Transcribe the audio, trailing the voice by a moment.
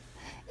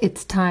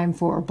It's time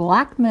for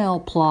Blackmail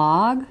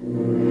Plog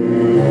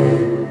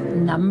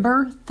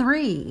number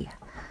 3.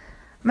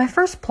 My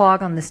first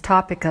plog on this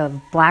topic of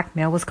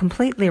blackmail was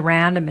completely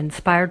random,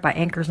 inspired by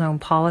Anchor's own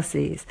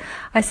policies.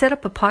 I set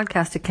up a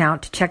podcast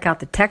account to check out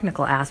the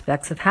technical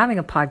aspects of having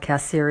a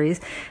podcast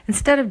series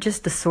instead of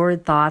just the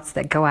sordid thoughts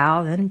that go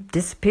out and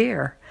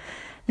disappear.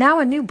 Now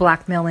a new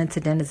blackmail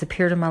incident has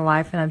appeared in my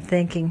life, and I'm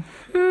thinking,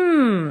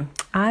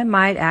 I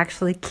might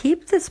actually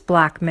keep this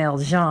blackmail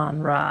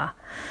genre.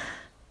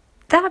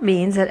 That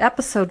means that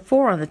episode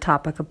 4 on the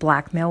topic of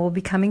blackmail will be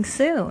coming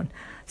soon.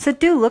 So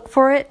do look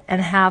for it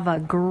and have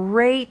a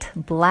great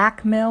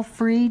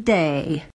blackmail-free day.